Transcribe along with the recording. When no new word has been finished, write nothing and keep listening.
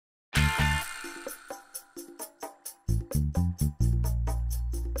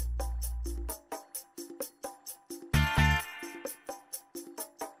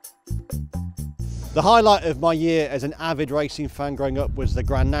The highlight of my year as an avid racing fan growing up was the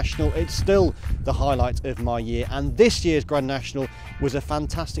Grand National. It's still the highlight of my year, and this year's Grand National was a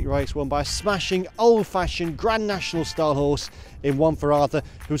fantastic race won by a smashing old-fashioned Grand National style horse in One for Arthur,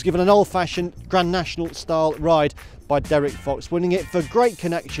 who was given an old-fashioned Grand National style ride by Derek Fox, winning it for great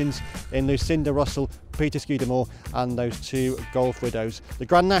connections in Lucinda Russell, Peter Scudamore and those two Golf Widows. The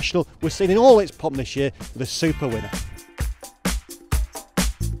Grand National was seen in all its pomp this year with a super winner.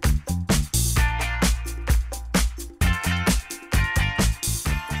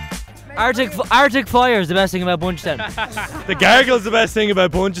 Arctic Fire is the best thing about Bunchtown. The Gargle's the best thing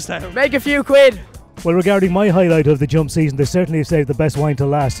about Bunchtown. Make a few quid. Well, regarding my highlight of the jump season, they certainly have saved the best wine to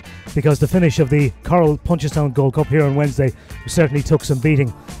last, because the finish of the Coral Punchestown Gold Cup here on Wednesday certainly took some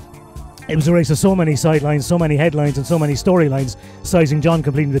beating. It was a race of so many sidelines, so many headlines and so many storylines. Sizing John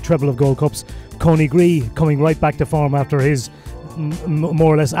completing the treble of Gold Cups, Coney Gree coming right back to form after his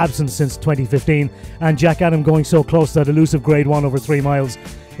more or less absence since 2015, and Jack Adam going so close to that elusive Grade 1 over 3 miles.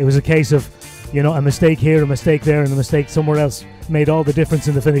 It was a case of, you know, a mistake here, a mistake there, and a mistake somewhere else made all the difference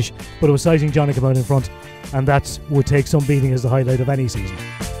in the finish. But it was Sizing John to come out in front, and that would take some beating as the highlight of any season.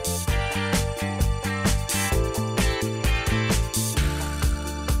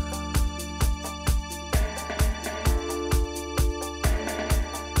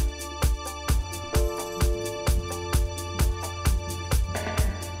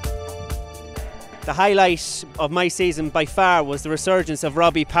 The highlight of my season by far was the resurgence of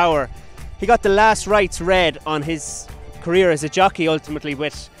Robbie Power. He got the last rites read on his career as a jockey, ultimately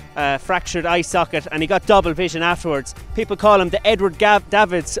with fractured eye socket, and he got double vision afterwards. People call him the Edward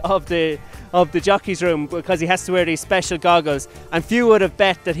Davids of the jockey's room, because he has to wear these special goggles, and few would have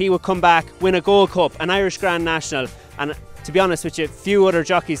bet that he would come back, win a Gold Cup, an Irish Grand National, and to be honest with you, few other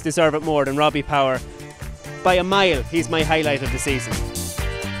jockeys deserve it more than Robbie Power. By a mile, he's my highlight of the season.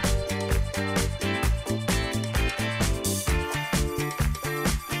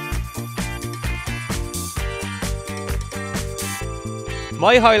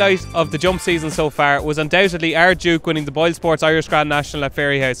 My highlight of the jump season so far was undoubtedly our Duke winning the Boyle Sports Irish Grand National at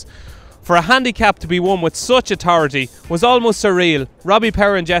Fairyhouse. For a handicap to be won with such authority was almost surreal. Robbie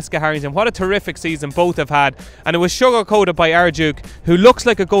Power and Jessica Harrington, what a terrific season both have had, and it was sugar-coated by our Duke, who looks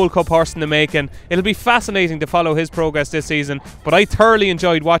like a Gold Cup horse in the making. It'll be fascinating to follow his progress this season, but I thoroughly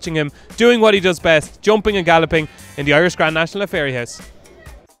enjoyed watching him doing what he does best, jumping and galloping in the Irish Grand National at Fairyhouse.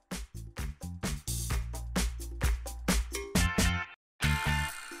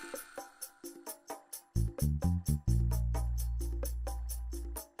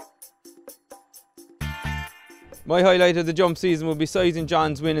 My highlight of the jump season would be Sizing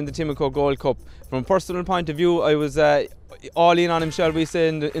John's win in the Timico Gold Cup. From a personal point of view, I was all in on him, shall we say,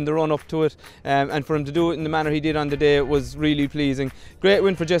 in the run up to it, and for him to do it in the manner he did on the day was really pleasing. Great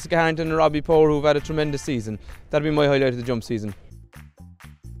win for Jessica Harrington and Robbie Power, who've had a tremendous season. That'll be my highlight of the jump season.